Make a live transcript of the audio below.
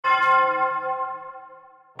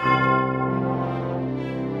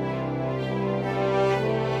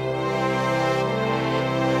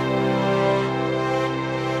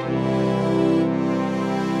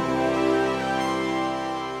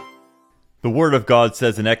Word of God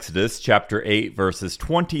says in Exodus chapter 8, verses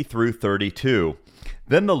 20 through 32,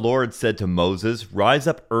 "Then the Lord said to Moses, 'Rise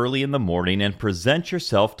up early in the morning and present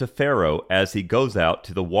yourself to Pharaoh as he goes out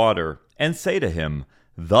to the water, and say to him,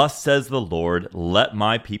 Thus says the Lord, let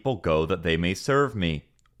my people go that they may serve me.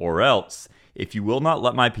 Or else, if you will not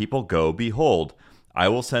let my people go, behold, I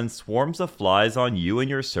will send swarms of flies on you and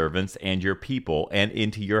your servants and your people and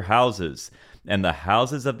into your houses. And the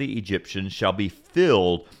houses of the Egyptians shall be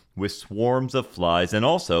filled with swarms of flies, and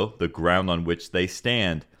also the ground on which they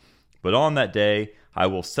stand. But on that day I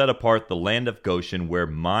will set apart the land of Goshen where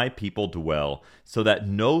my people dwell, so that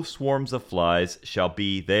no swarms of flies shall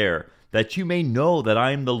be there, that you may know that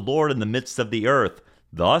I am the Lord in the midst of the earth.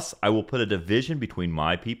 Thus I will put a division between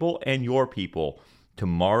my people and your people.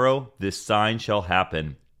 Tomorrow this sign shall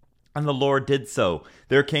happen.' And the Lord did so.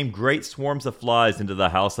 There came great swarms of flies into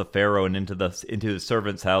the house of Pharaoh and into his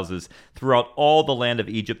servants' houses. Throughout all the land of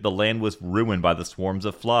Egypt, the land was ruined by the swarms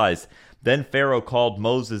of flies. Then Pharaoh called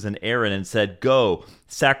Moses and Aaron and said, 'Go,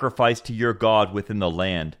 sacrifice to your God within the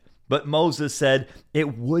land.' But Moses said,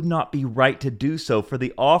 'It would not be right to do so, for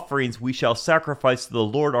the offerings we shall sacrifice to the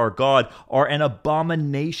Lord our God are an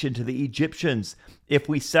abomination to the Egyptians. If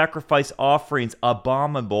we sacrifice offerings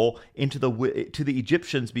abominable to the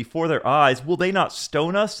Egyptians before their eyes, will they not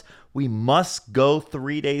stone us? We must go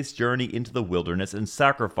 3 days' journey into the wilderness and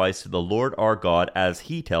sacrifice to the Lord our God as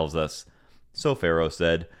he tells us.' So Pharaoh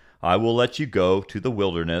said, 'I will let you go to the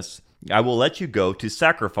wilderness. I will let you go to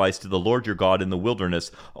sacrifice to the Lord your God in the wilderness.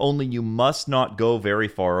 Only you must not go very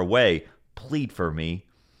far away. Plead for me.'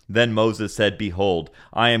 Then Moses said, 'Behold,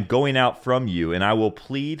 I am going out from you, and I will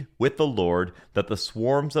plead with the Lord that the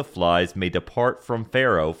swarms of flies may depart from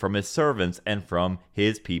Pharaoh, from his servants, and from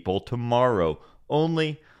his people tomorrow.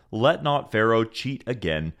 Only let not Pharaoh cheat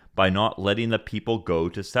again by not letting the people go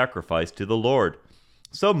to sacrifice to the Lord.'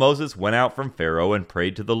 So Moses went out from Pharaoh and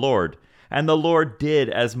prayed to the Lord. And the Lord did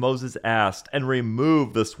as Moses asked, and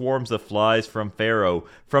removed the swarms of flies from Pharaoh,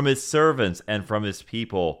 from his servants, and from his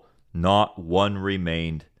people. Not one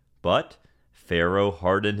remained. But Pharaoh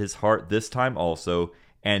hardened his heart this time also,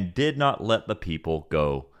 and did not let the people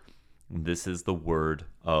go." This is the word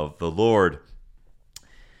of the Lord.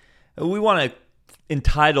 We want to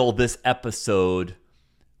entitle this episode,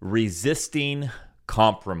 Resisting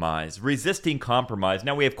Compromise. Resisting compromise.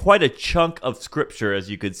 Now, we have quite a chunk of scripture, as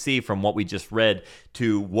you could see from what we just read,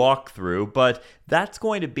 to walk through, but that's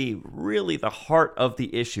going to be really the heart of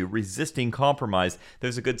the issue, resisting compromise.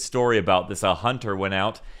 There's a good story about this. A hunter went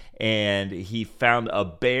out and he found a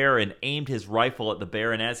bear and aimed his rifle at the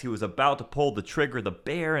bear, and as he was about to pull the trigger, the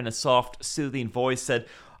bear, in a soft, soothing voice, said,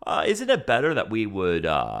 "Isn't it better that we would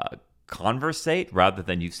conversate rather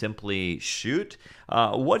than you simply shoot?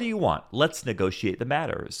 What do you want? Let's negotiate the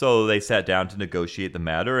matter." So they sat down to negotiate the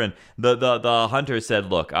matter, and the hunter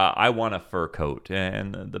said, "Look, I want a fur coat."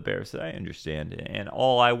 And the bear said, "I understand, and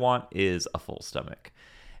all I want is a full stomach."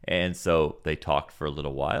 And so they talked for a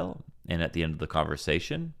little while, and at the end of the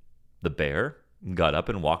conversation, the bear got up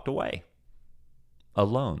and walked away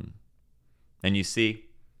alone. And you see,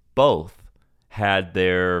 both had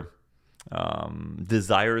their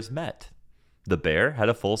desires met. The bear had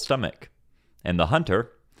a full stomach, and the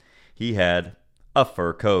hunter, he had a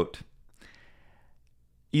fur coat.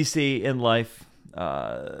 You see, in life,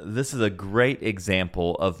 this is a great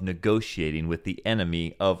example of negotiating with the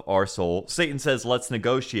enemy of our soul. Satan says, let's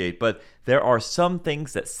negotiate, but there are some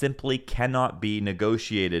things that simply cannot be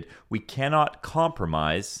negotiated. We cannot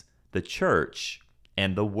compromise the church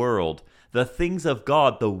and the world. The things of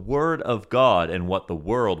God, the Word of God, and what the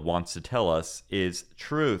world wants to tell us is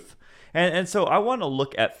truth. And so I want to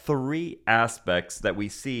look at three aspects that we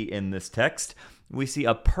see in this text. We see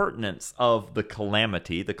a pertinence of the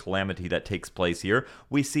calamity that takes place here.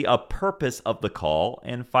 We see a purpose of the call.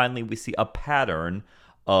 And finally, we see a pattern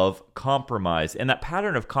of compromise. And that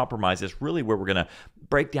pattern of compromise is really where we're going to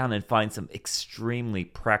break down and find some extremely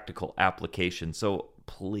practical application. So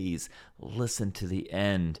please listen to the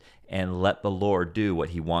end and let the Lord do what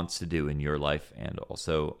he wants to do in your life. And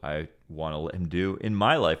also, I want to let him do in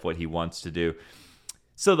my life what he wants to do.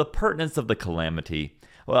 So the pertinence of the calamity.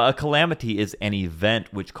 Well, a calamity is an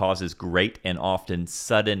event which causes great and often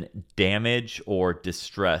sudden damage or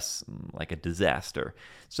distress, like a disaster.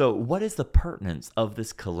 So what is the pertinence of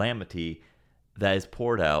this calamity that is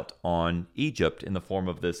poured out on Egypt in the form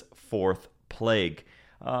of this fourth plague?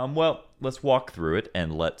 Well, let's walk through it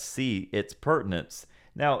and let's see its pertinence.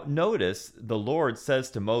 Now, notice the Lord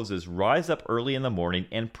says to Moses, "Rise up early in the morning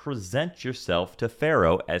and present yourself to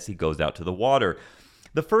Pharaoh as he goes out to the water."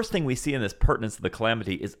 The first thing we see in this pertinence of the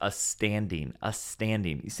calamity is a standing.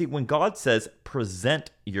 You see, when God says,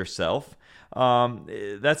 present yourself,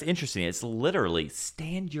 That's interesting. It's literally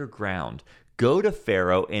stand your ground. Go to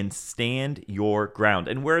Pharaoh and stand your ground.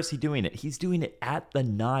 And where is he doing it? He's doing it at the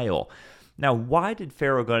Nile. Now, why did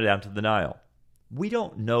Pharaoh go down to the Nile? We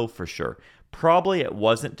don't know for sure. Probably it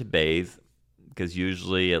wasn't to bathe, because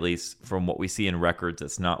usually, at least from what we see in records,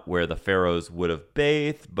 it's not where the pharaohs would have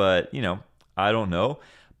bathed, but, I don't know.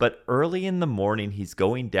 But early in the morning, he's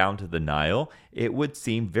going down to the Nile. It would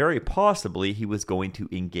seem very possibly he was going to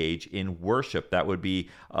engage in worship. That would be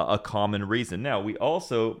a common reason. Now, we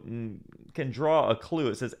also can draw a clue.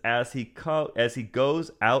 It says, as he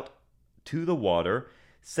goes out to the water,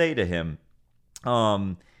 say to him.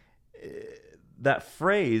 That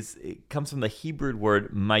phrase, it comes from the Hebrew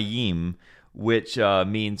word mayim, which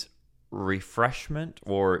means refreshment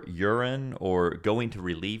or urine or going to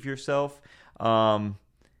relieve yourself.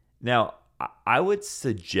 Now, I would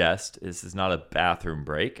suggest, this is not a bathroom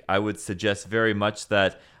break, I would suggest very much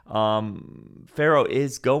that Pharaoh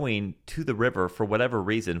is going to the river for whatever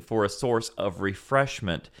reason, for a source of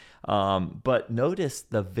refreshment. But notice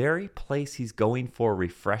the very place he's going for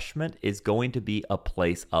refreshment is going to be a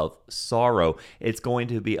place of sorrow. It's going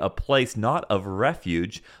to be a place not of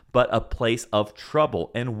refuge, but a place of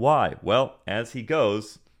trouble. And why? Well, as he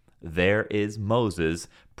goes, there is Moses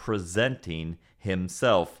presenting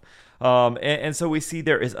himself. And so we see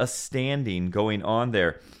there is a standing going on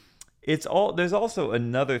there. There's also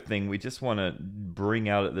another thing we just want to bring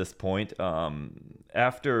out at this point.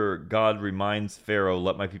 After God reminds Pharaoh,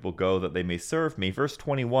 let my people go that they may serve me. Verse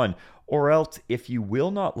 21, or else if you will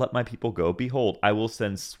not let my people go, behold, I will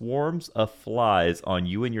send swarms of flies on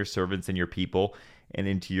you and your servants and your people and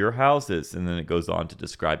into your houses. And then it goes on to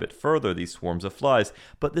describe it further, these swarms of flies.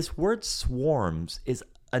 But this word swarms is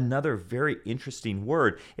another very interesting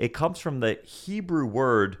word. It comes from the Hebrew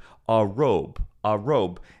word arob,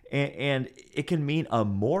 and it can mean a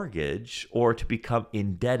mortgage or to become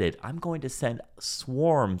indebted. I'm going to send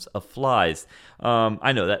swarms of flies.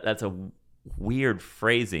 I know that's a weird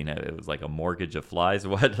phrasing. It was like a mortgage of flies.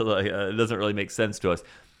 What? It doesn't really make sense to us.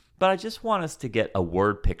 But I just want us to get a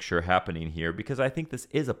word picture happening here because I think this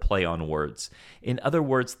is a play on words. In other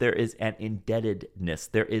words, there is an indebtedness.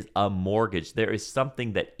 There is a mortgage. There is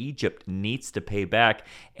something that Egypt needs to pay back.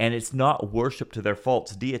 And it's not worship to their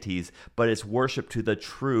false deities, but it's worship to the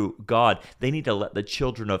true God. They need to let the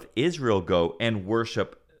children of Israel go and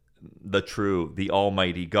worship the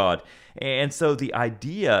Almighty God. And so the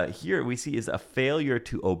idea here we see is a failure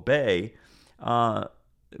to obey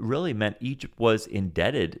really meant Egypt was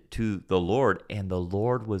indebted to the Lord, and the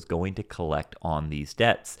Lord was going to collect on these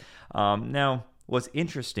debts. Now, what's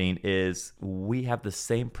interesting is we have the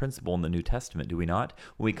same principle in the New Testament, do we not?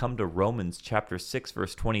 When we come to Romans chapter 6,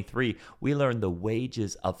 verse 23, we learn the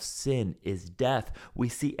wages of sin is death. We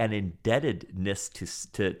see an indebtedness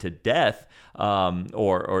to death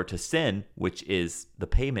or to sin, which is the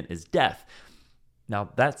payment is death.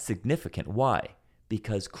 Now, that's significant. Why?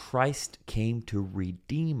 Because Christ came to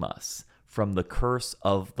redeem us from the curse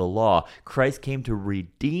of the law. Christ came to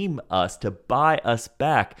redeem us, to buy us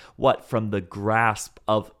back, what? From the grasp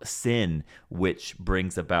of sin, which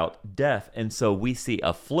brings about death. And so we see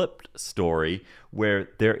a flipped story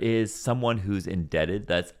where there is someone who's indebted,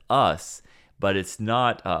 that's us, but it's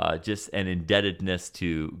not just an indebtedness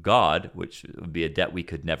to God, which would be a debt we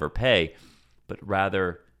could never pay, but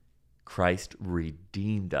rather Christ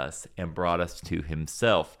redeemed us and brought us to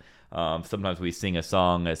himself. Sometimes we sing a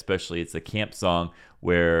song, especially it's a camp song,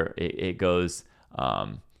 where it goes,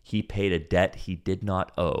 he paid a debt he did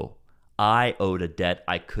not owe. I owed a debt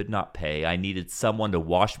I could not pay. I needed someone to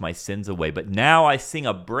wash my sins away. But now I sing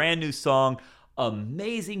a brand new song,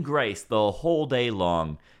 Amazing Grace, the whole day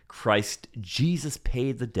long. Christ Jesus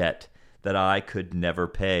paid the debt that I could never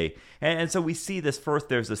pay. And so we see this first,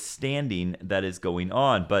 there's a standing that is going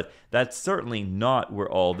on, but that's certainly not where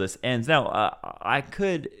all this ends. Now, I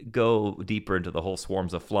could go deeper into the whole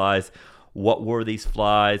swarms of flies. What were these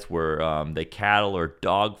flies? Were they cattle or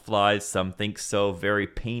dog flies? Some think so. Very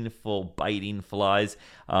painful, biting flies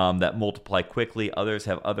that multiply quickly. Others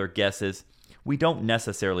have other guesses. We don't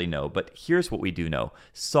necessarily know, but here's what we do know.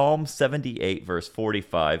 Psalm 78, verse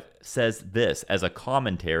 45 says this as a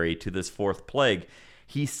commentary to this fourth plague.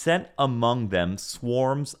 He sent among them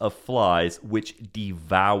swarms of flies, which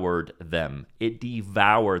devoured them. It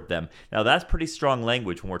devoured them. Now, that's pretty strong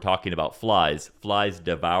language when we're talking about flies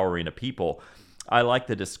devouring a people. I like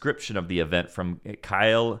the description of the event from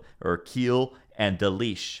Keel and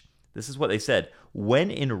Delish. This is what they said.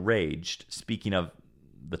 When enraged, speaking of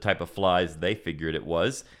the type of flies they figured it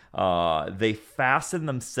was, they fastened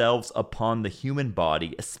themselves upon the human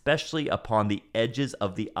body, especially upon the edges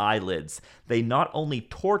of the eyelids. They not only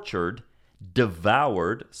tortured,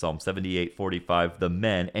 devoured, Psalm 78:45, the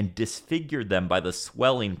men, and disfigured them by the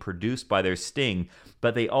swelling produced by their sting,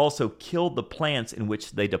 but they also killed the plants in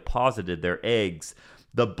which they deposited their eggs.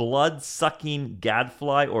 The blood-sucking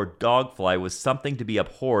gadfly or dogfly was something to be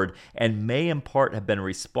abhorred, and may in part have been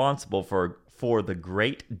responsible for the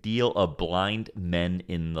great deal of blind men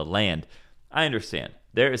in the land. I understand.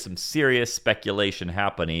 There is some serious speculation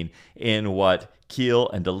happening in what Keel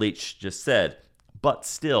and Delitzsch just said, but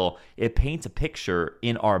still, it paints a picture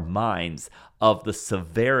in our minds of the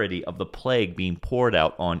severity of the plague being poured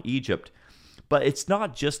out on Egypt. But it's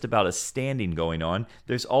not just about a standing going on.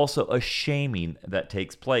 There's also a shaming that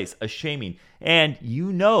takes place, a shaming. And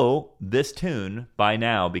you know this tune by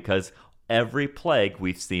now because every plague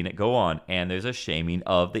we've seen it go on, and there's a shaming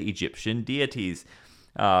of the Egyptian deities.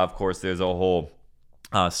 Of course, there's a whole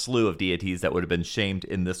slew of deities that would have been shamed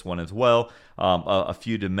in this one as well. A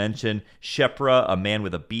few to mention: Shepra, a man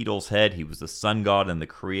with a beetle's head. He was the sun god and the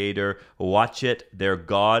creator. Watchet, their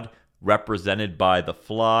god, represented by the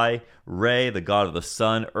fly. Re, the god of the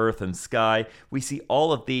sun, earth, and sky. We see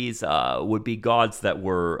all of these would be gods that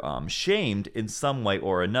were shamed in some way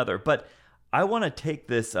or another. But I want to take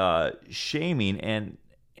this shaming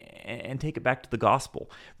and take it back to the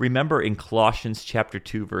gospel. Remember in Colossians chapter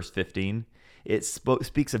 2, verse 15, it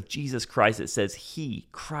speaks of Jesus Christ. It says, He,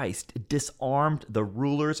 Christ, disarmed the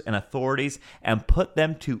rulers and authorities and put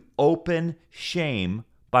them to open shame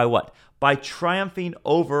by what? By triumphing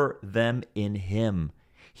over them in Him.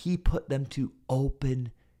 He put them to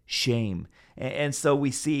open shame. And so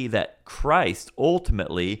we see that Christ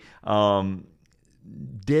ultimately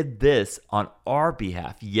did this on our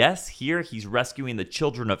behalf. Yes, here He's rescuing the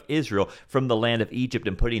children of Israel from the land of Egypt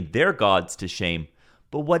and putting their gods to shame.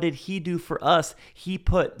 But what did He do for us? He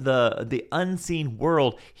put the unseen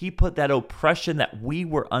world, He put that oppression that we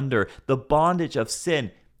were under, the bondage of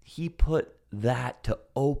sin, He put that to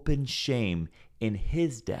open shame in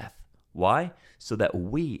His death. Why? So that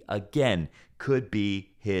we, again, could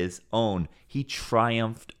be His own. He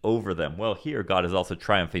triumphed over them. Well, here God is also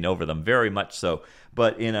triumphing over them, very much so,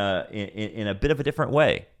 but in a bit of a different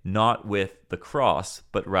way. Not with the cross,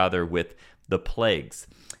 but rather with the plagues.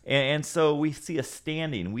 And so we see a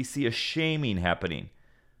standing, we see a shaming happening.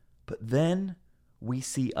 But then we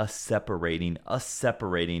see a separating. So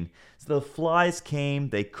the flies came,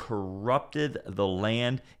 they corrupted the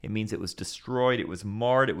land. It means it was destroyed, it was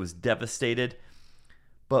marred, it was devastated.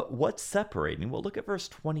 But what's separating? Well, look at verse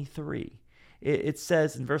 23. It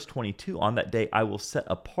says in verse 22, On that day I will set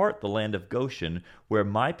apart the land of Goshen, where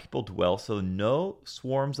my people dwell, so no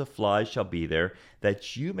swarms of flies shall be there,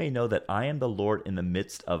 that you may know that I am the Lord in the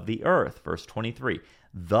midst of the earth. Verse 23,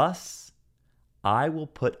 Thus I will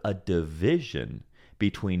put a division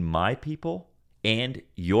between my people and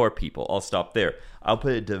your people. I'll stop there. I'll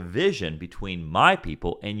put a division between my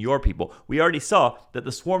people and your people. We already saw that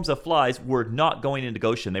the swarms of flies were not going into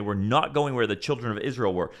Goshen. They were not going where the children of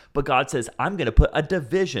Israel were. But God says, I'm going to put a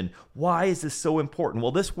division. Why is this so important?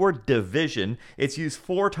 Well, this word division, it's used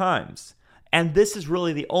 4 times. And this is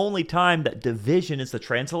really the only time that division is the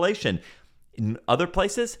translation. In other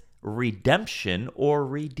places, redemption or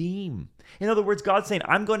redeem. In other words, God's saying,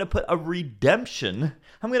 I'm going to put a redemption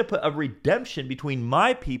between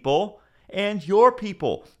my people and your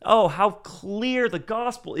people. Oh, how clear the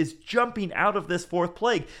gospel is jumping out of this 4th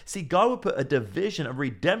plague. See, God would put a division, a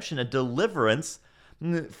redemption, a deliverance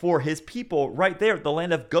for His people right there. The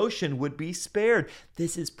land of Goshen would be spared.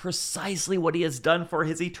 This is precisely what He has done for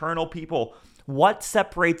His eternal people. What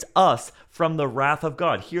separates us from the wrath of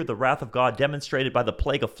God? Here, the wrath of God demonstrated by the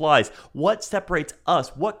plague of flies. What separates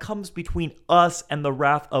us? What comes between us and the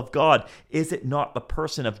wrath of God? Is it not the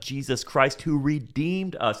person of Jesus Christ who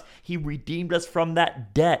redeemed us? He redeemed us from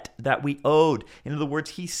that debt that we owed. In other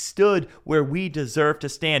words, He stood where we deserve to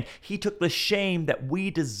stand. He took the shame that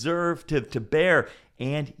we deserve to bear.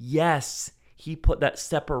 And yes, He put that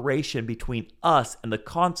separation between us and the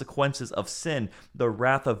consequences of sin, the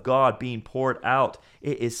wrath of God being poured out.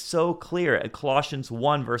 It is so clear. Colossians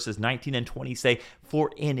 1 verses 19 and 20 say,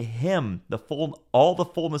 For in Him all the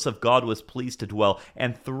fullness of God was pleased to dwell,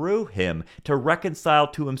 and through Him to reconcile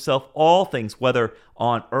to Himself all things, whether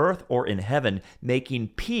on earth or in heaven, making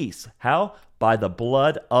peace. How? By the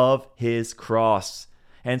blood of His cross.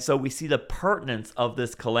 And so we see the pertinence of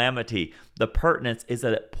this calamity. The pertinence is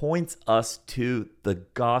that it points us to the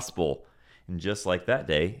gospel. And just like that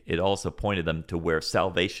day, it also pointed them to where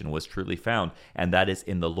salvation was truly found. And that is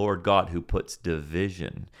in the Lord God, who puts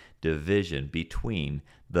division between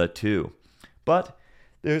the two. But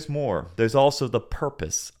there's more. There's also the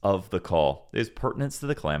purpose of the call. There's pertinence to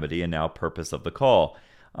the calamity and now purpose of the call.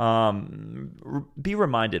 be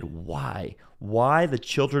reminded why the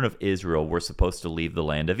children of Israel were supposed to leave the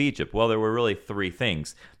land of Egypt. Well, there were really three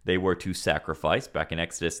things. They were to sacrifice, back in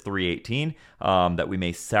Exodus 3:18, that we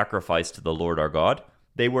may sacrifice to the Lord our God.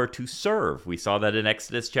 They were to serve. We saw that in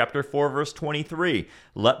Exodus chapter 4, verse 23.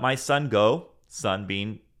 Let my son go, son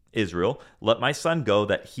being Israel, let my son go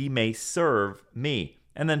that he may serve me.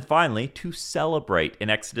 And then finally, to celebrate. In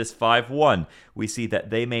Exodus 5:1, we see that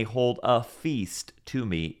they may hold a feast to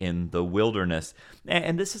me in the wilderness.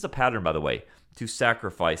 And this is a pattern, by the way, to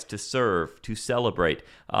sacrifice, to serve, to celebrate.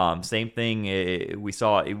 Same thing we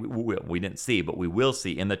saw, we didn't see, but we will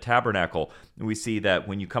see in the tabernacle. We see that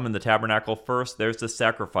when you come in the tabernacle first, there's the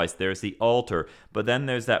sacrifice, there's the altar, but then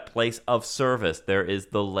there's that place of service. There is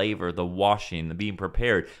the laver, the washing, the being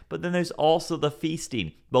prepared, but then there's also the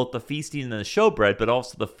feasting, both the feasting in the showbread, but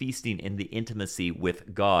also the feasting in the intimacy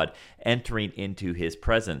with God, entering into his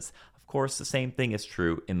presence. Of course, the same thing is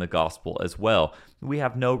true in the gospel as well. We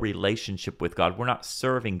have no relationship with God. We're not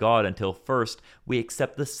serving God until first we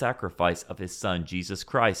accept the sacrifice of his son, Jesus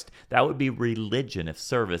Christ. That would be religion if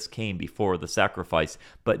service came before the sacrifice.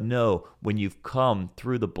 But no, when you've come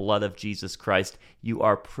through the blood of Jesus Christ, you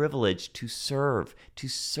are privileged to serve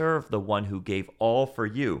the one who gave all for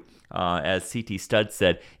you. As C.T. Studd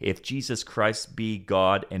said, if Jesus Christ be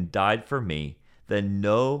God and died for me, then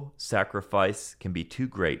no sacrifice can be too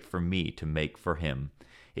great for me to make for him.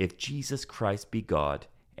 If Jesus Christ be God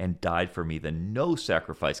and died for me, then no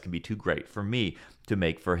sacrifice can be too great for me to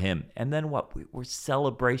make for him. And then what? We're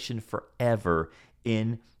celebration forever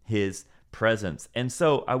in his presence. And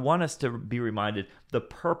so I want us to be reminded the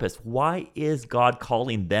purpose. Why is God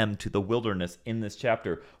calling them to the wilderness in this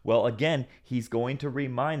chapter? Well, again, he's going to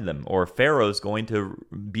remind them, or Pharaoh's going to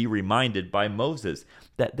be reminded by Moses,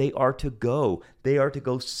 that they are to go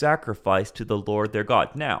sacrifice to the Lord their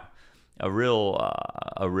God. Now, a real,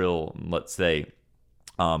 let's say,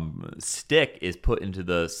 stick is put into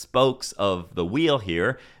the spokes of the wheel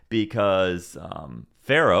here, because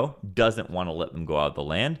Pharaoh doesn't want to let them go out of the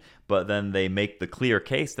land, but then they make the clear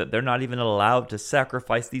case that they're not even allowed to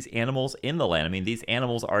sacrifice these animals in the land. I mean, these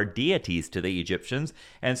animals are deities to the Egyptians,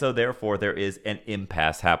 and so therefore there is an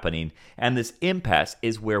impasse happening. And this impasse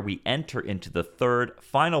is where we enter into the third,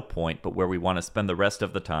 final point, but where we want to spend the rest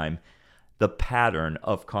of the time, the pattern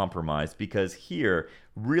of compromise, because here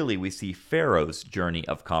really we see Pharaoh's journey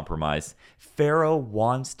of compromise. Pharaoh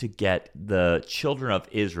wants to get the children of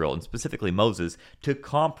Israel, and specifically Moses, to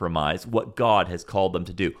compromise what God has called them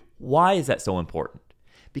to do. Why is that so important?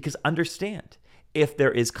 Because understand, if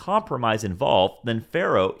there is compromise involved, then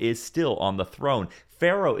Pharaoh is still on the throne.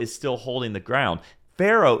 Pharaoh is still holding the ground.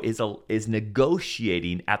 Pharaoh is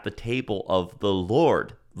negotiating at the table of the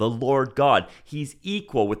Lord God. He's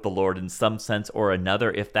equal with the Lord in some sense or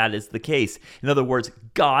another, if that is the case. In other words,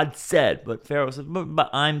 God said, but Pharaoh said, but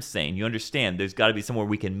I'm saying, you understand, there's got to be somewhere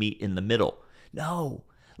we can meet in the middle. No,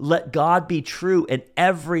 let God be true and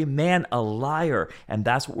every man a liar. And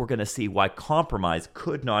that's what we're going to see why compromise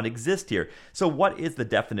could not exist here. So what is the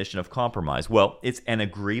definition of compromise? Well, it's an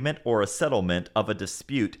agreement or a settlement of a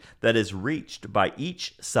dispute that is reached by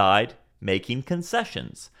each side making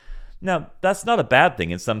concessions. Now, that's not a bad thing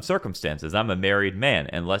in some circumstances. I'm a married man,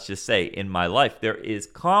 and let's just say in my life there is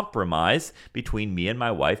compromise between me and my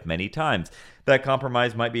wife many times. That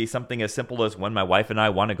compromise might be something as simple as when my wife and I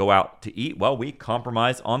want to go out to eat, well, we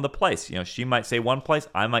compromise on the place. You know, she might say one place,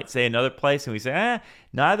 I might say another place, and we say,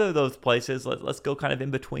 neither of those places. Let's go kind of in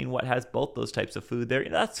between what has both those types of food there.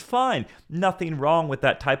 That's fine. Nothing wrong with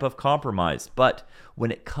that type of compromise. But when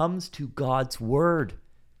it comes to God's word,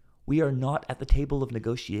 we are not at the table of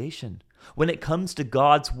negotiation. When it comes to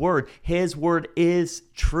God's word, his word is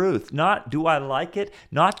truth. Not do I like it,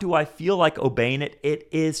 not do I feel like obeying it. It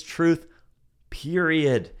is truth,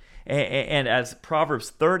 period. And as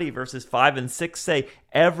Proverbs 30 verses 5 and 6 say,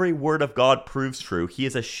 every word of God proves true. He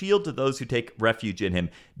is a shield to those who take refuge in him.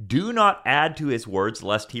 Do not add to his words,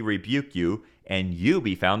 lest he rebuke you, and you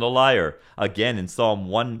be found a liar. Again, in Psalm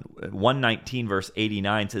 119 verse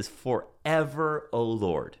 89 says, forever, O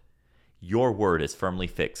Lord, your word is firmly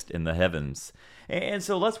fixed in the heavens. And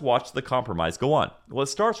so let's watch the compromise go on. Well, it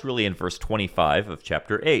starts really in verse 25 of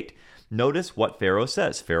chapter 8. Notice what Pharaoh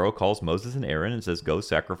says. Pharaoh calls Moses and Aaron and says, go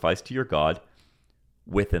sacrifice to your God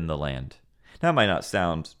within the land. Now, it might not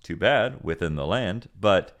sound too bad, within the land,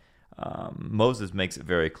 but Moses makes it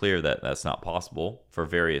very clear that that's not possible for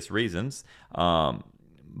various reasons.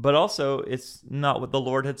 But also, it's not what the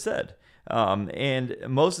Lord had said. And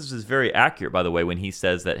Moses is very accurate, by the way, when he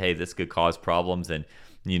says that, hey, this could cause problems and,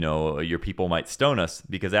 you know, your people might stone us.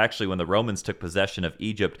 Because actually, when the Romans took possession of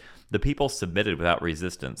Egypt, the people submitted without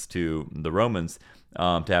resistance to the Romans.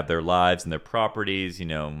 to have their lives and their properties,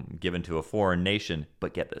 given to a foreign nation.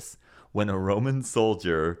 But get this, when a Roman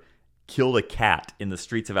soldier killed a cat in the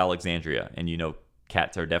streets of Alexandria, and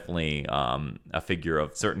cats are definitely a figure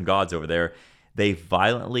of certain gods over there, they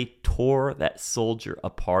violently tore that soldier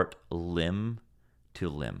apart limb to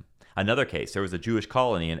limb. Another case, there was a Jewish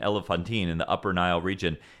colony in Elephantine in the Upper Nile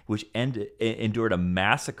region, which endured a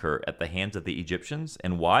massacre at the hands of the Egyptians.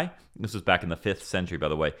 And why? This was back in the 5th century, by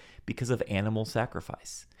the way, because of animal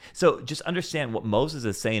sacrifice. So just understand what Moses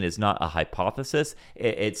is saying is not a hypothesis.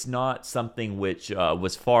 It's not something which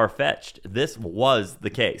was far-fetched. This was the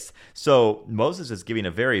case. So Moses is giving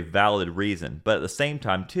a very valid reason, but at the same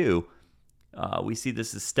time, too, we see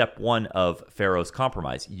this as step one of Pharaoh's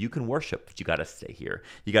compromise. You can worship, but you got to stay here.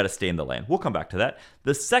 You got to stay in the land. We'll come back to that.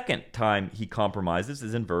 The second time he compromises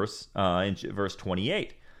is in verse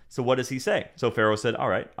 28. So what does he say? So Pharaoh said, all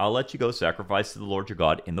right, I'll let you go sacrifice to the Lord your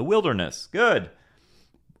God in the wilderness. Good.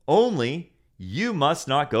 Only you must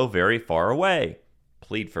not go very far away.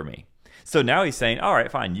 Plead for me. So now he's saying, all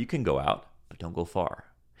right, fine, you can go out, but don't go far.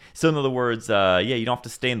 So in other words, you don't have to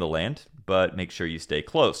stay in the land, but make sure you stay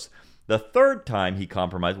close. The third time he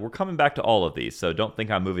compromised, we're coming back to all of these, so don't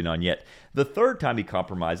think I'm moving on yet. The third time he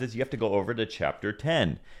compromises, you have to go over to chapter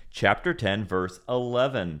 10. Chapter 10, verse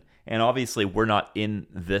 11. And obviously, we're not in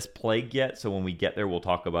this plague yet, so when we get there, we'll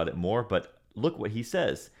talk about it more. But look what he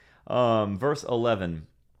says. Verse 11.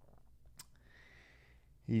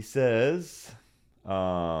 He says,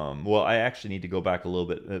 I actually need to go back a little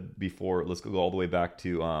bit before. Let's go all the way back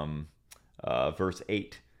to verse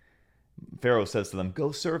 8. Pharaoh says to them,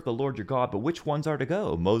 go serve the Lord your God, but which ones are to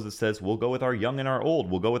go? Moses says, we'll go with our young and our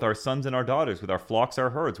old. We'll go with our sons and our daughters, with our flocks,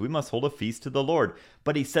 our herds. We must hold a feast to the Lord.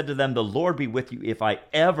 But he said to them, the Lord be with you if I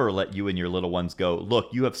ever let you and your little ones go.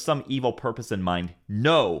 Look, you have some evil purpose in mind.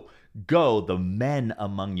 No, go, the men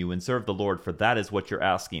among you, and serve the Lord, for that is what you're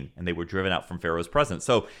asking. And they were driven out from Pharaoh's presence.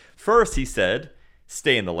 So first he said,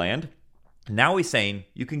 stay in the land. Now he's saying,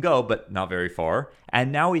 you can go, but not very far.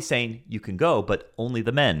 And now he's saying, you can go, but only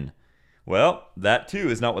the men. Well, that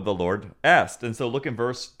too is not what the Lord asked. And so look in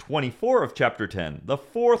verse 24 of chapter 10, the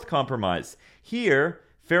fourth compromise. Here,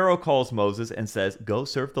 Pharaoh calls Moses and says, go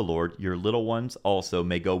serve the Lord. Your little ones also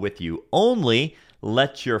may go with you. Only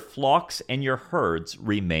let your flocks and your herds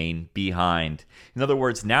remain behind. In other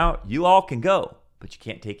words, now you all can go, but you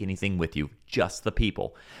can't take anything with you, just the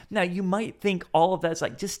people. Now, you might think all of that's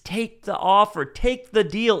like, just take the offer, take the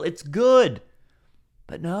deal. It's good.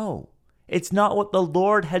 But no. It's not what the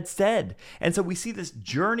Lord had said. And so we see this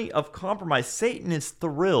journey of compromise. Satan is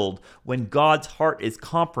thrilled when God's heart is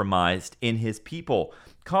compromised in his people.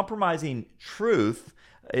 Compromising truth,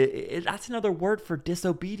 that's another word for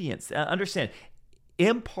disobedience. Understand,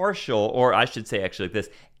 impartial, or I should say actually like this,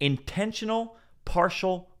 intentional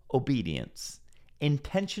partial obedience.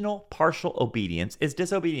 Intentional partial obedience is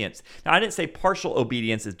disobedience. Now, I didn't say partial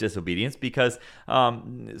obedience is disobedience because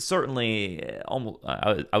certainly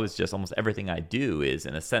I was just almost everything I do is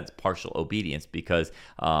in a sense partial obedience because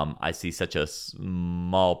I see such a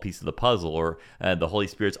small piece of the puzzle or the Holy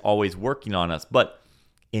Spirit's always working on us. But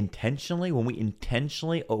intentionally, when we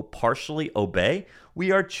intentionally partially obey,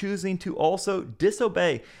 we are choosing to also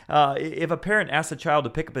disobey. If a parent asks a child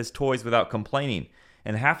to pick up his toys without complaining,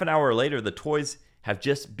 and half an hour later the toys have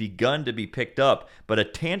just begun to be picked up, but a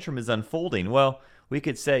tantrum is unfolding. Well, we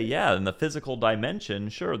could say, yeah, in the physical dimension,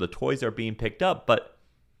 sure, the toys are being picked up, but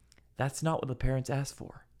that's not what the parents asked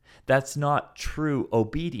for. That's not true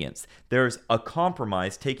obedience. There's a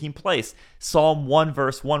compromise taking place. Psalm 1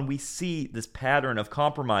 verse 1, we see this pattern of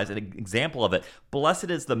compromise, an example of it.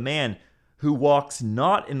 Blessed is the man who walks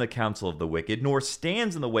not in the counsel of the wicked, nor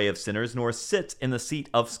stands in the way of sinners, nor sits in the seat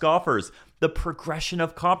of scoffers. The progression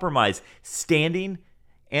of compromise, standing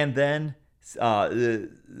and then,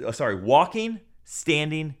 walking,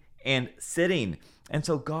 standing, and sitting. And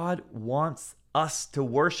so God wants us to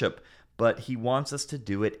worship, but he wants us to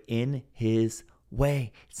do it in his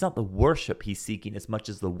way. It's not the worship he's seeking as much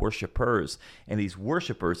as the worshipers, and these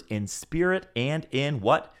worshipers in spirit and in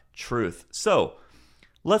what? Truth. So,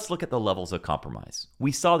 let's look at the levels of compromise.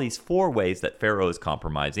 We saw these 4 ways that Pharaoh is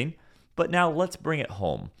compromising, but now let's bring it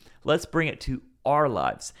home. Let's bring it to our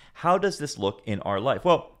lives. How does this look in our life?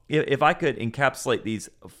 Well, if I could encapsulate these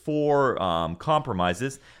 4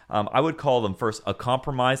 compromises, I would call them first a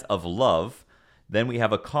compromise of love. Then we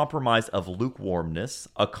have a compromise of lukewarmness,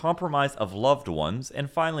 a compromise of loved ones,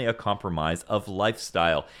 and finally a compromise of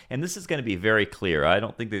lifestyle. And this is going to be very clear. I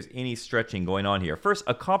don't think there's any stretching going on here. First,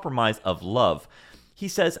 a compromise of love. He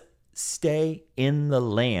says, stay in the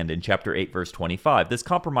land in chapter 8, verse 25. This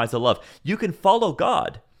compromise of love. You can follow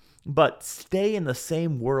God. but stay in the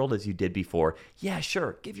same world as you did before. Yeah,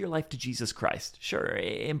 sure, give your life to Jesus Christ. Sure,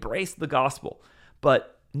 embrace the gospel,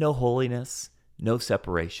 but no holiness, no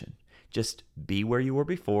separation. Just be where you were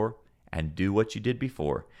before and do what you did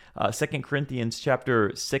before. 2 Corinthians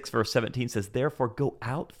chapter 6, verse 17 says, "Therefore go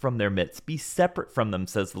out from their midst, be separate from them,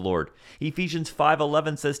 says the Lord." Ephesians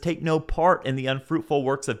 5:11 says, "Take no part in the unfruitful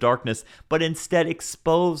works of darkness, but instead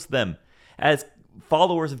expose them." As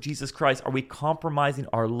followers of Jesus Christ, are we compromising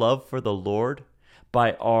our love for the Lord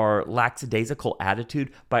by our lackadaisical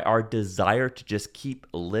attitude, by our desire to just keep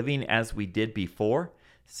living as we did before?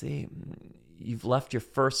 See, you've left your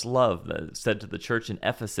first love, said to the church in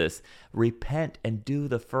Ephesus. Repent and do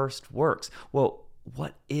the first works. Well,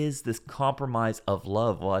 what is this compromise of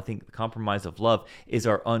love? Well, I think the compromise of love is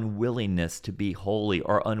our unwillingness to be holy,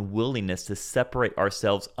 our unwillingness to separate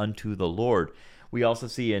ourselves unto the Lord. We also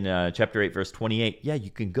see in chapter 8, verse 28, yeah,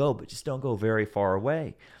 you can go, but just don't go very far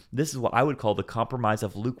away. This is what I would call the compromise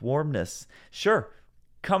of lukewarmness. Sure,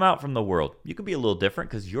 come out from the world. You can be a little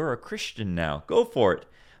different because you're a Christian now. Go for it.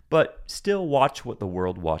 But still watch what the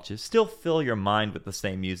world watches. Still fill your mind with the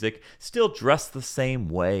same music. Still dress the same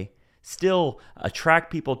way. Still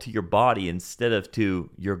attract people to your body instead of to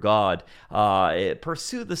your God.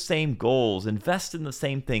 Pursue the same goals. Invest in the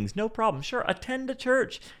same things. No problem. Sure, attend a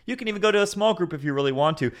church. You can even go to a small group if you really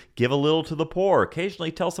want to. Give a little to the poor.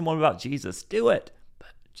 Occasionally tell someone about Jesus. Do it.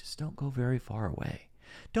 But just don't go very far away.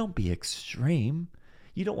 Don't be extreme.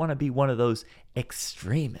 You don't want to be one of those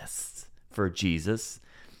extremists for Jesus.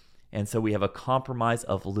 And so we have a compromise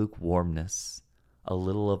of lukewarmness, a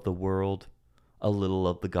little of the world, a little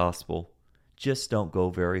of the gospel. Just don't go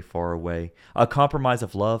very far away. A compromise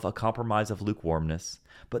of love, a compromise of lukewarmness.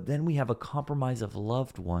 But then we have a compromise of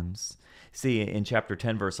loved ones. See, in chapter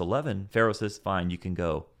 10, verse 11, Pharaoh says, fine, you can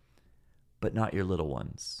go, but not your little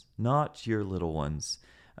ones. Not your little ones.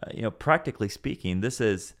 Practically speaking, this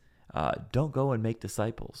is don't go and make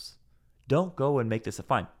disciples. Don't go and make this a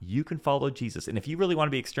fine. You can follow Jesus. And if you really want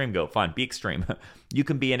to be extreme, go. Fine, be extreme. You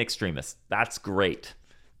can be an extremist. That's great.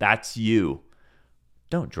 That's you.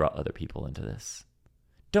 Don't draw other people into this.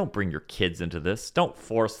 Don't bring your kids into this. Don't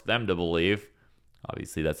force them to believe.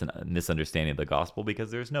 Obviously, that's a misunderstanding of the gospel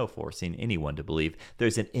because there's no forcing anyone to believe.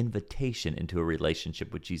 There's an invitation into a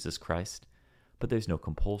relationship with Jesus Christ, but there's no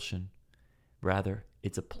compulsion. Rather,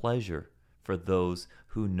 it's a pleasure for those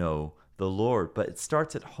who know the Lord. But it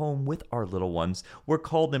starts at home with our little ones. We're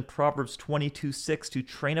called in Proverbs 22:6 to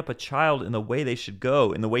train up a child in the way they should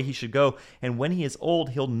go, in the way he should go. And when he is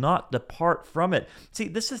old, he'll not depart from it. See,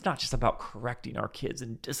 this is not just about correcting our kids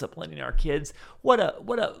and disciplining our kids. What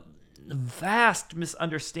a vast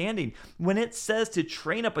misunderstanding. When it says to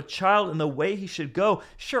train up a child in the way he should go,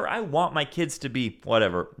 sure, I want my kids to be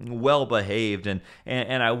well-behaved and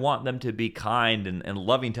I want them to be kind and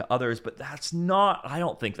loving to others, but I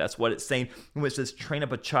don't think that's what it's saying when it says train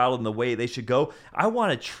up a child in the way they should go. I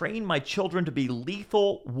want to train my children to be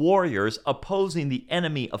lethal warriors opposing the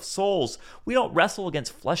enemy of souls. We don't wrestle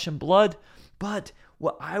against flesh and blood, but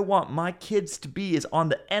what I want my kids to be is on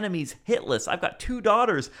the enemy's hit list. I've got 2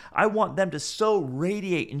 daughters. I want them to so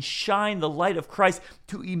radiate and shine the light of Christ,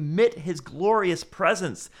 to emit his glorious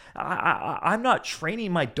presence. I'm not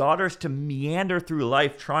training my daughters to meander through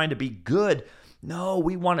life trying to be good. No,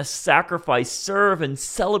 we want to sacrifice, serve, and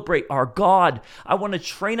celebrate our God. I want to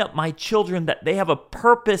train up my children that they have a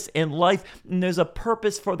purpose in life and there's a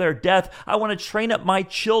purpose for their death. I want to train up my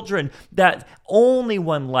children that only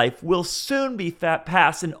one life will soon be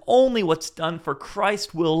past and only what's done for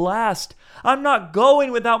Christ will last. I'm not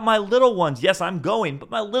going without my little ones. Yes, I'm going, but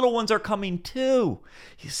my little ones are coming too.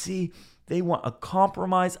 You see, they want a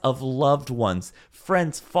compromise of loved ones.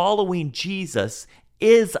 Friends, following Jesus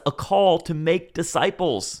is a call to make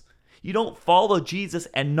disciples. You don't follow Jesus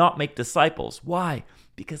and not make disciples. Why?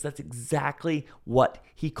 Because that's exactly what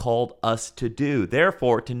he called us to do.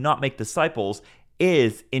 Therefore, to not make disciples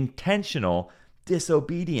is intentional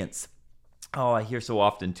disobedience. Oh, I hear so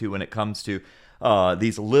often too when it comes to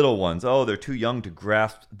these little ones. Oh, they're too young to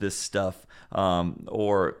grasp this stuff.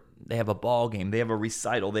 Or they have a ball game, they have a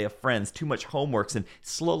recital, they have friends, too much homeworks. And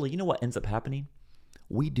slowly, you know what ends up happening?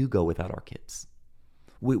 We do go without our kids.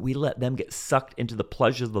 We let them get sucked into the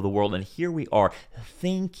pleasures of the world, and here we are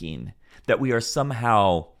thinking that we are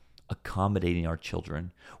somehow accommodating our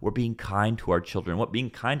children. We're being kind to our children. What,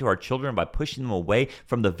 being kind to our children by pushing them away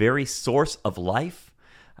from the very source of life?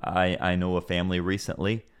 I know a family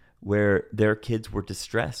recently where their kids were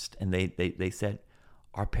distressed, and they said,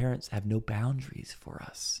 Our parents have no boundaries for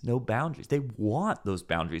us. No boundaries. They want those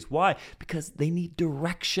boundaries. Why? Because they need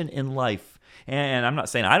direction in life. And I'm not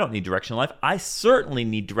saying I don't need direction in life. I certainly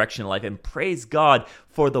need direction in life, and praise God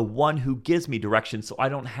for the one who gives me direction so I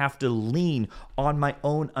don't have to lean on my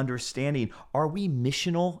own understanding. Are we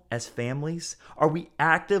missional as families? Are we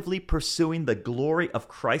actively pursuing the glory of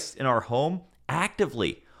Christ in our home?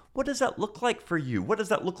 Actively. What does that look like for you? What does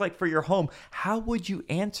that look like for your home? How would you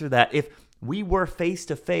answer that if we were face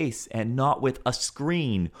to face and not with a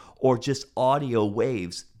screen or just audio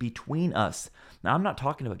waves between us? Now, I'm not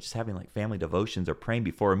talking about just having like family devotions or praying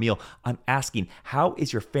before a meal. I'm asking, how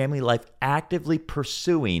is your family life actively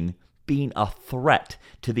pursuing being a threat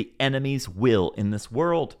to the enemy's will in this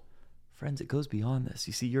world? Friends, it goes beyond this.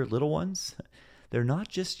 You see, your little ones, they're not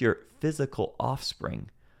just your physical offspring.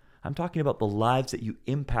 I'm talking about the lives that you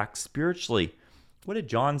impact spiritually. What did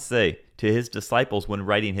John say to his disciples when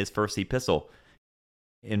writing his first epistle?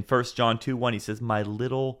 In 1 John 2:1, he says, "My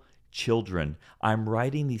little children, I'm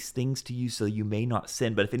writing these things to you so you may not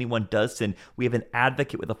sin. But if anyone does sin, we have an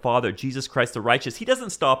advocate with the Father, Jesus Christ the righteous." He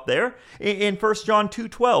doesn't stop there. In 1 John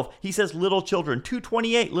 2:12, he says little children.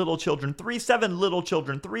 2:28, little children. 3:7, little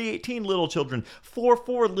children. 3:18, little children.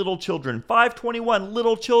 4:4, little children. 5:21,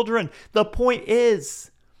 little children. The point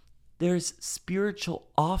is, there's spiritual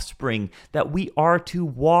offspring that we are to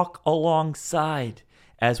walk alongside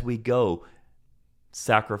as we go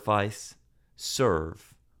sacrifice,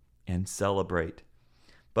 serve, and celebrate.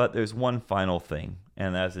 But there's one final thing,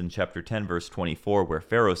 and that's in chapter 10, verse 24, where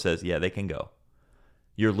Pharaoh says, yeah, they can go.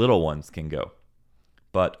 Your little ones can go,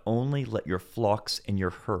 but only let your flocks and your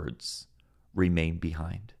herds remain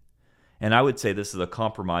behind. And I would say this is a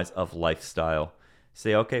compromise of lifestyle.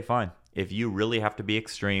 Say, okay, fine. If you really have to be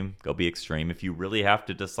extreme, go be extreme. If you really have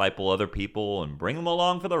to disciple other people and bring them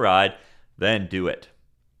along for the ride, then do it.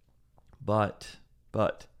 But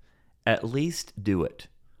at least do it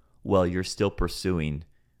while you're still pursuing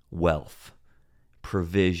wealth,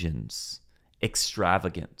 provisions,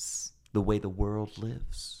 extravagance, the way the world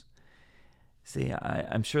lives. See,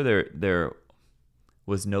 I'm sure there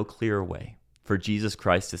was no clearer way for Jesus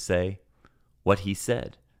Christ to say what he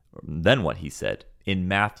said, than what he said in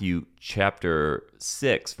Matthew chapter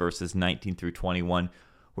 6, verses 19 through 21,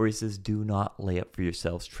 where he says, "Do not lay up for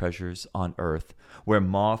yourselves treasures on earth, where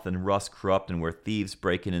moth and rust corrupt and where thieves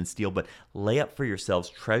break in and steal, but lay up for yourselves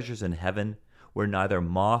treasures in heaven, where neither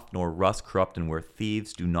moth nor rust corrupt and where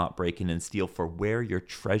thieves do not break in and steal. For where your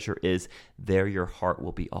treasure is, there your heart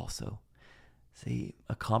will be also." See,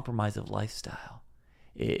 a compromise of lifestyle.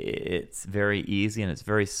 It's very easy and it's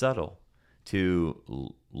very subtle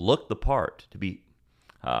to look the part, to be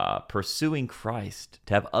pursuing Christ,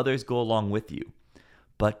 to have others go along with you,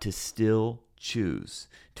 but to still choose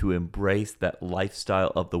to embrace that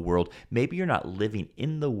lifestyle of the world. Maybe you're not living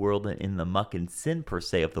in the world and in the muck and sin per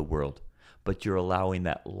se of the world, but you're allowing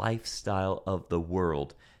that lifestyle of the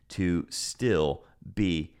world to still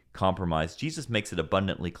be compromised. Jesus makes it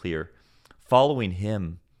abundantly clear. Following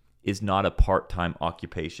him is not a part-time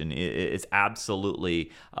occupation. It's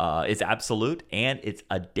absolutely, it's absolute, and it's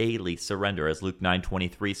a daily surrender, as Luke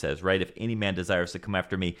 9:23 says, right? "If any man desires to come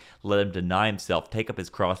after me, let him deny himself, take up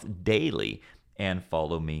his cross daily, and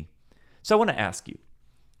follow me." So I want to ask you,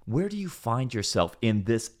 where do you find yourself in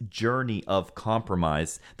this journey of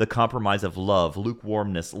compromise, the compromise of love,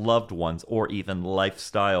 lukewarmness, loved ones, or even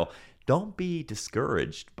lifestyle? Don't be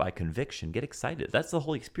discouraged by conviction. Get excited. That's the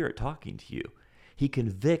Holy Spirit talking to you. He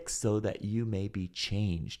convicts so that you may be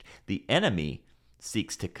changed. The enemy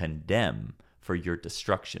seeks to condemn for your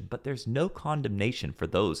destruction, but there's no condemnation for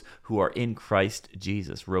those who are in Christ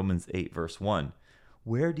Jesus. Romans 8, verse 1.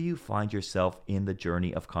 Where do you find yourself in the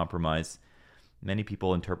journey of compromise? Many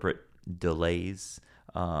people interpret delays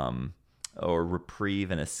or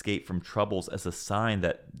reprieve and escape from troubles as a sign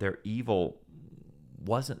that their evil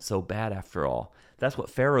wasn't so bad after all. That's what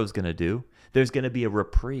Pharaoh's going to do. There's going to be a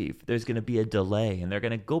reprieve. There's going to be a delay, and they're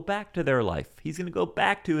going to go back to their life. He's going to go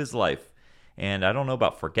back to his life. And I don't know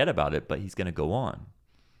about forget about it, but he's going to go on.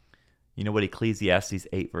 You know what Ecclesiastes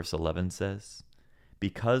 8, verse 11 says?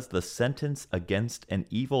 "Because the sentence against an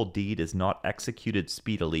evil deed is not executed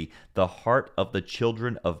speedily, the heart of the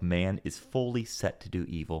children of man is fully set to do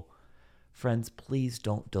evil." Friends, please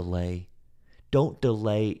don't delay. Don't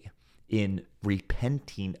delay in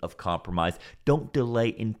repenting of compromise. Don't delay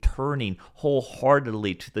in turning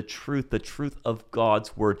wholeheartedly to the truth of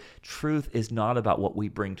God's word. Truth is not about what we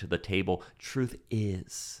bring to the table. Truth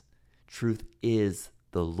is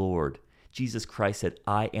the Lord. Jesus Christ said,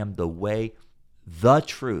 "I am the way, the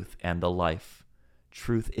truth, and the life."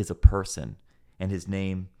 Truth is a person, and his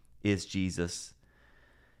name is Jesus.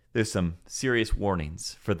 there's some serious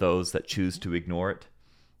warnings for those that choose to ignore it.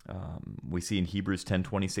 We see in Hebrews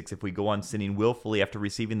 10:26, if we go on sinning willfully after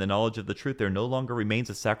receiving the knowledge of the truth, there no longer remains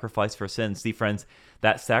a sacrifice for sin. See, friends,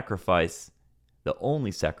 that sacrifice, the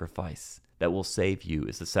only sacrifice that will save you,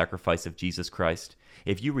 is the sacrifice of Jesus Christ.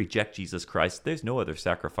 If you reject Jesus Christ, there's no other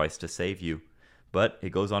sacrifice to save you. But it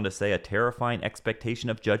goes on to say, a terrifying expectation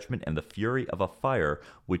of judgment and the fury of a fire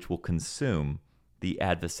which will consume the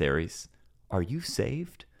adversaries. Are you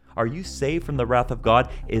saved? Are you saved from the wrath of God?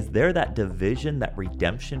 Is there that division, that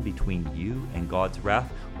redemption between you and God's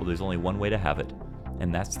wrath? Well, there's only one way to have it,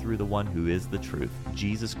 and that's through the one who is the truth,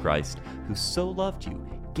 Jesus Christ, who so loved you,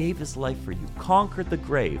 gave his life for you, conquered the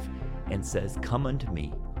grave, and says, "Come unto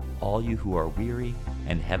me, all you who are weary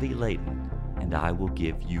and heavy laden, and I will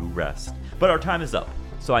give you rest." But our time is up.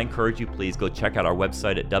 So I encourage you, please go check out our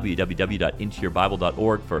website at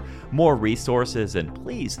www.intoyourbible.org for more resources, and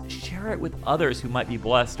please share it with others who might be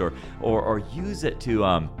blessed, or use it to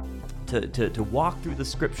walk through the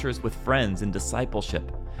scriptures with friends in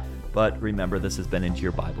discipleship. But remember, this has been Into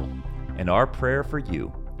Your Bible, and our prayer for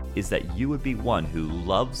you is that you would be one who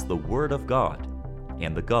loves the Word of God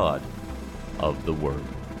and the God of the Word.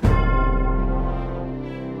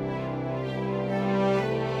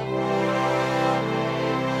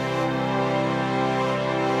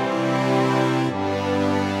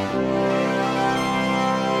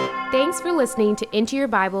 Thanks for listening to Into Your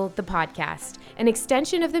Bible, the podcast, an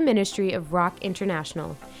extension of the ministry of Rock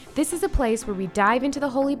International. This is a place where we dive into the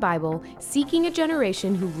Holy Bible, seeking a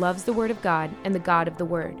generation who loves the Word of God and the God of the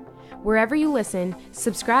Word. Wherever you listen,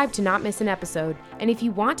 subscribe to not miss an episode, and if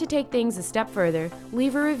you want to take things a step further,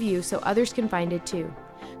 leave a review so others can find it too.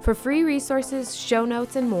 For free resources, show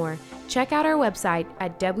notes, and more, check out our website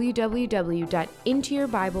at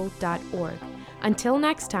www.intoyourbible.org. Until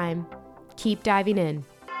next time, keep diving in.